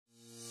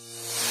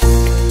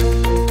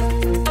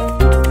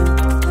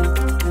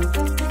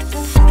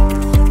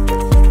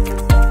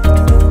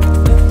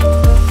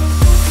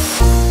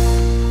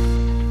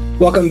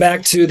Welcome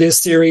back to this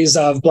series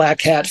of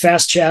Black Hat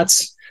Fast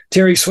Chats.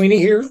 Terry Sweeney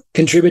here,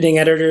 contributing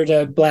editor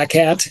to Black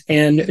Hat,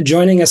 and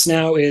joining us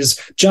now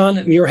is John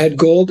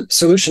Muirhead-Gould,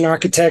 solution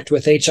architect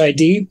with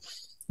HID.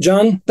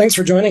 John, thanks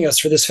for joining us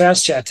for this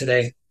Fast Chat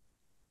today.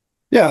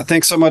 Yeah,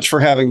 thanks so much for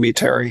having me,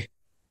 Terry.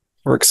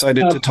 We're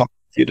excited to talk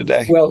with you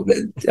today. Well,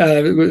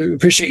 we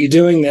appreciate you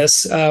doing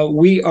this.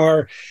 We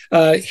are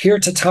here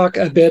to talk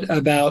a bit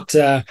about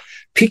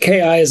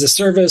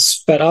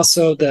PKI-as-a-Service, but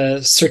also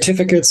the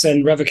certificates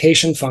and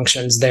revocation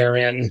functions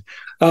therein.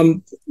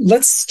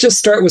 Let's just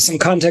start with some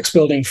context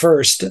building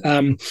first.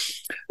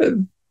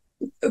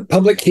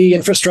 Public key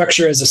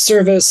infrastructure as a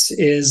service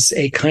is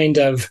a kind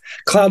of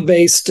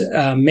cloud-based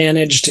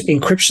managed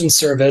encryption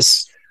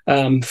service.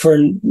 For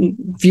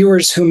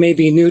viewers who may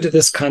be new to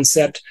this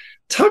concept,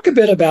 talk a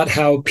bit about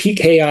how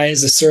PKI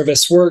as a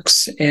service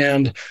works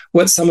and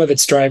what some of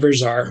its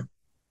drivers are.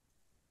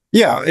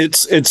 Yeah,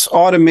 it's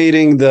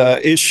automating the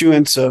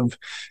issuance of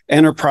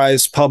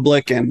enterprise,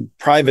 public, and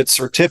private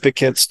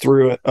certificates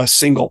through a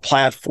single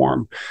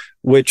platform,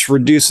 which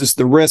reduces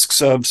the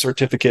risks of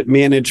certificate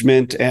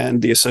management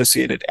and the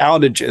associated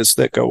outages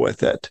that go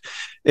with it.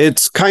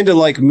 It's kind of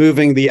like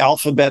moving the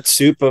alphabet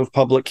soup of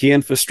public key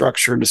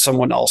infrastructure to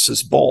someone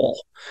else's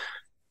bowl.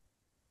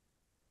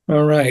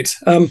 All right.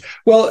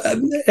 Well,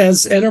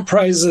 as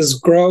enterprises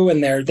grow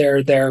and their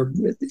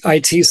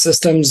IT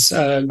systems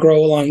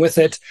grow along with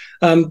it,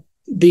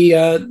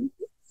 the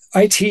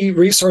IT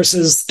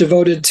resources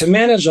devoted to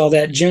manage all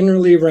that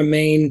generally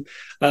remain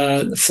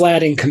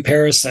flat in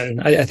comparison.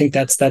 I think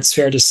that's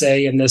fair to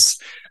say in this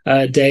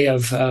day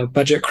of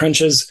budget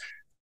crunches.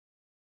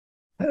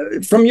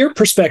 From your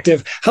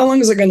perspective, how long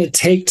is it going to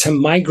take to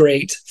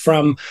migrate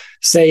from,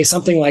 say,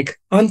 something like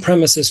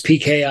on-premises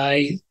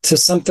PKI to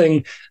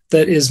something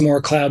that is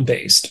more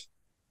cloud-based?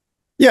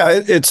 Yeah,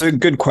 it's a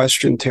good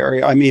question,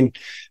 Terry. I mean,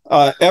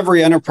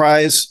 every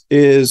enterprise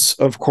is,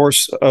 of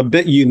course, a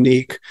bit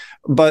unique,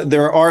 but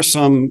there are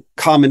some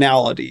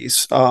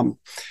commonalities.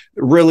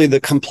 Really, the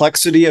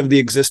complexity of the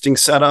existing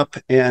setup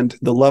and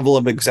the level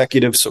of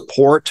executive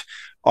support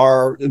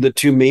are the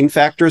two main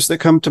factors that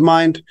come to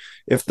mind.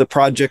 If the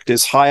project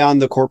is high on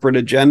the corporate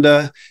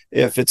agenda,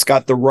 if it's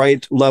got the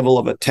right level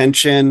of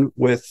attention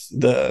with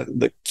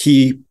the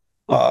key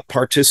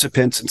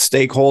participants and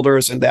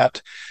stakeholders, and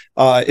that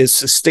is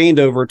sustained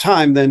over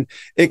time, then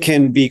it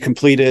can be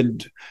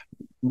completed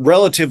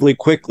relatively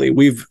quickly.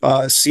 We've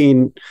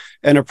seen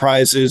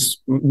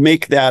enterprises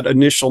make that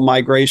initial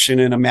migration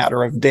in a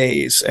matter of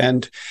days.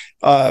 And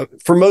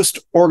for most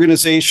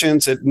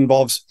organizations, it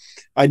involves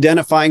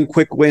identifying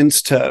quick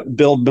wins to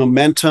build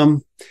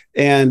momentum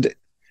and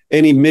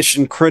any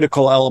mission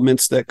critical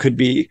elements that could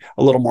be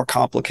a little more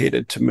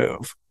complicated to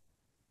move.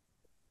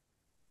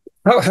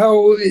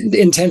 How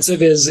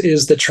intensive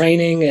is the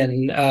training,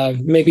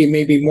 and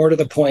maybe more to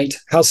the point,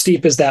 how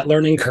steep is that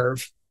learning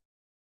curve?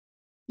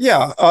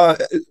 Yeah,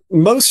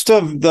 most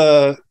of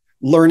the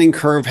learning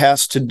curve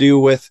has to do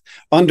with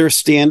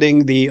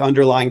understanding the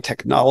underlying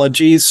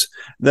technologies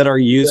that are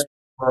used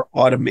for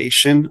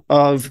automation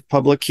of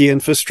public key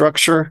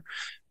infrastructure.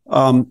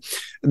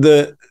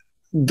 The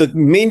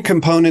main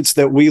components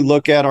that we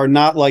look at are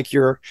not like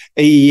your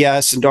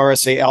AES and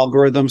RSA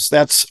algorithms.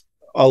 That's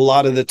a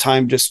lot of the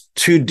time just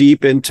too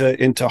deep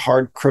into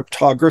hard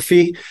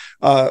cryptography.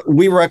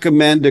 We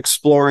recommend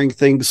exploring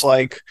things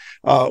like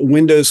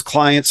Windows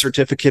client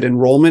certificate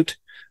enrollment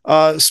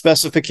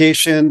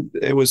specification.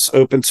 It was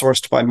open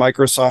sourced by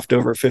Microsoft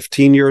over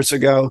 15 years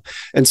ago.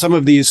 And some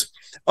of these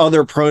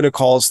other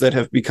protocols that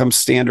have become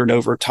standard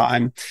over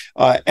time.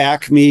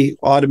 Acme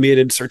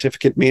automated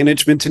certificate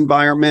management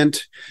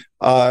environment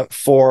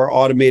for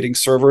automating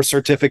server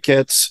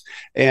certificates,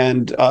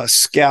 and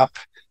SCEP,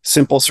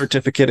 simple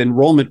certificate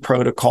enrollment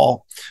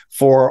protocol,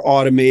 for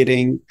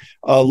automating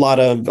a lot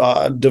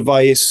of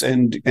device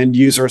and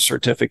user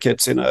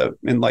certificates in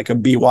like a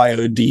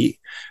BYOD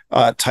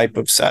type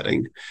of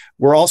setting.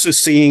 We're also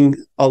seeing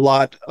a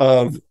lot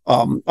of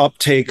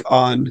uptake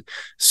on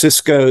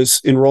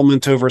Cisco's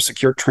enrollment over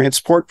secure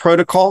transport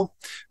protocol,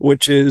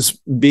 which is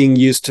being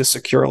used to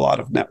secure a lot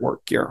of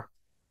network gear.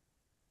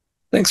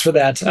 Thanks for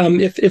that.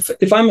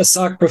 If I'm a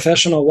SOC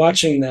professional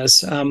watching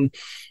this,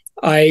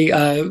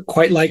 I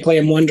quite likely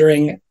am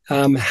wondering,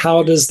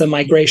 how does the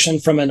migration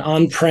from an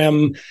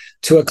on-prem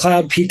to a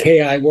cloud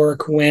PKI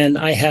work when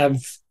I have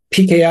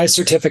PKI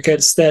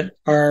certificates that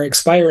are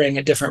expiring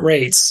at different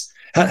rates?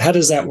 How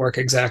does that work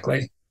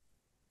exactly?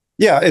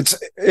 Yeah,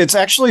 it's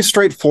actually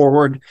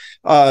straightforward.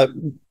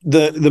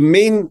 The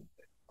main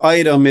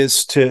item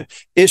is to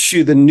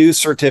issue the new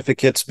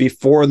certificates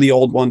before the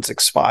old ones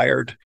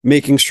expired,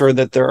 making sure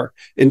that they're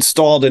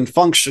installed and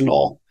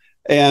functional.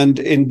 And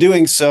in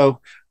doing so,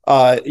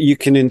 you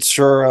can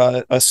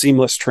ensure a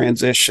seamless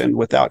transition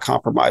without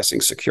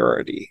compromising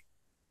security.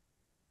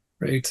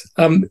 Great.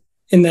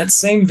 In that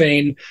same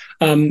vein,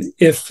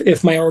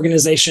 if my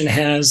organization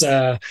has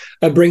a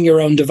bring your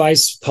own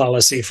device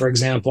policy, for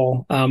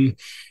example,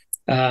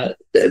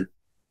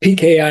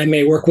 PKI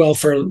may work well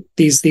for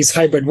these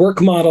hybrid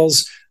work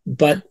models,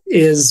 but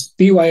is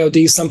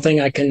BYOD something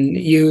I can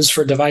use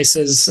for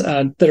devices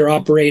that are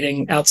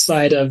operating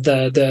outside of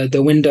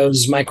the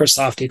Windows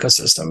Microsoft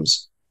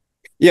ecosystems?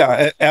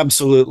 Yeah,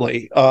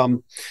 absolutely.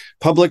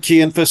 Public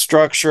key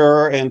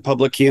infrastructure and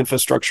public key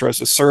infrastructure as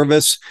a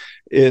service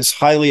is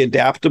highly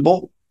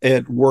adaptable.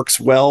 It works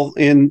well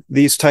in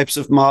these types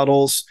of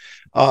models.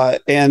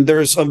 And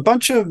there's a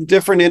bunch of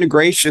different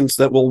integrations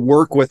that will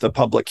work with the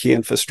public key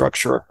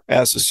infrastructure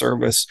as a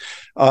service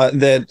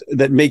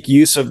that make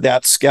use of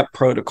that SCEP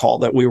protocol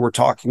that we were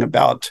talking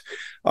about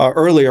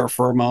earlier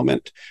for a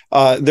moment.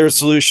 There's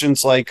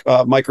solutions like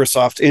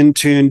Microsoft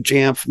Intune,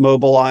 Jamf,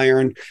 Mobile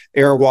Iron,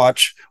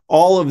 AirWatch.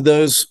 All of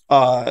those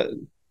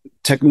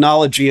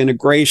technology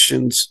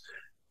integrations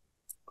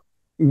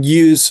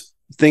use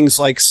things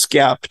like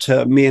SCEP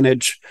to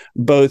manage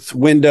both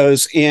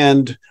Windows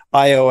and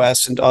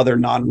iOS and other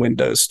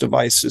non-Windows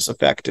devices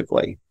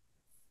effectively.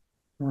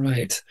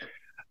 Right.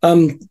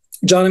 John,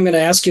 I'm going to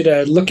ask you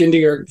to look into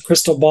your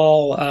crystal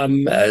ball.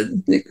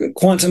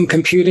 Quantum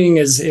computing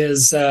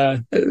is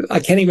I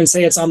can't even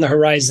say it's on the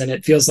horizon.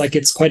 It feels like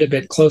it's quite a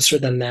bit closer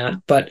than that.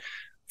 But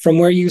from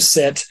where you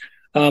sit,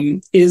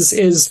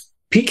 is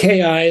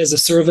PKI as a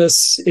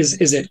service,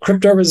 is it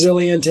crypto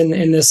resilient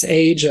in this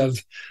age of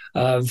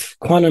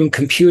quantum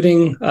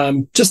computing?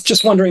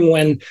 Just wondering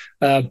when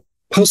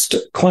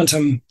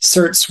post-quantum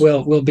certs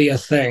will be a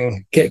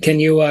thing. Can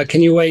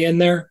you weigh in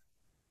there?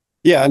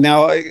 Yeah,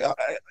 now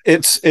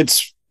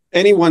it's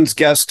anyone's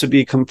guess to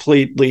be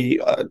completely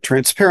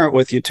transparent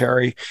with you,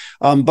 Terry.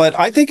 But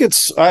I think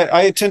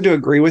I tend to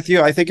agree with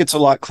you. I think it's a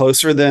lot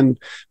closer than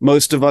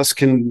most of us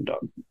can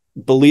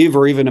believe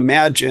or even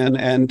imagine,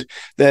 and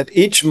that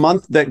each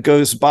month that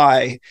goes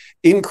by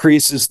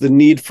increases the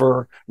need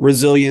for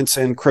resilience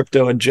and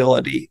crypto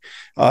agility.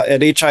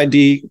 At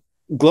HID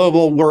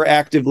Global, we're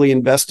actively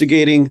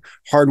investigating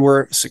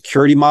hardware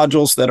security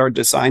modules that are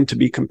designed to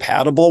be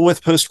compatible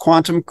with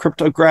post-quantum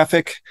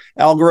cryptographic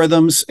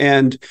algorithms.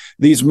 And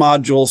these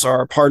modules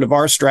are part of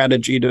our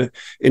strategy to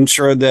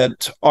ensure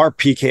that our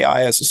PKI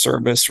as a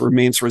service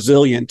remains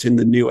resilient in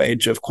the new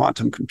age of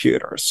quantum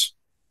computers.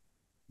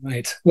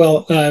 Right.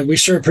 Well, we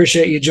sure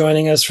appreciate you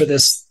joining us for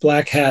this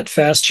Black Hat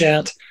Fast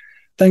Chat.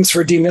 Thanks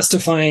for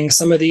demystifying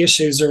some of the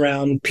issues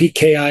around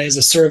PKI as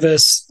a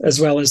service,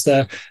 as well as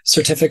the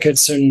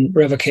certificates and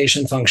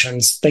revocation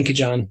functions. Thank you,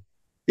 John.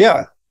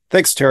 Yeah.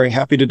 Thanks, Terry.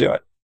 Happy to do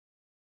it.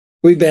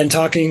 We've been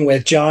talking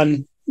with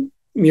John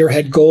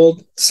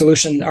Muirhead-Gold,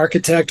 Solution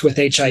Architect with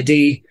HID.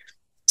 This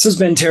has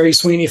been Terry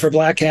Sweeney for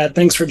Black Hat.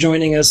 Thanks for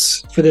joining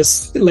us for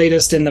this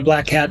latest in the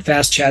Black Hat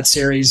Fast Chat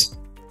series.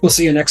 We'll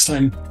see you next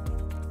time.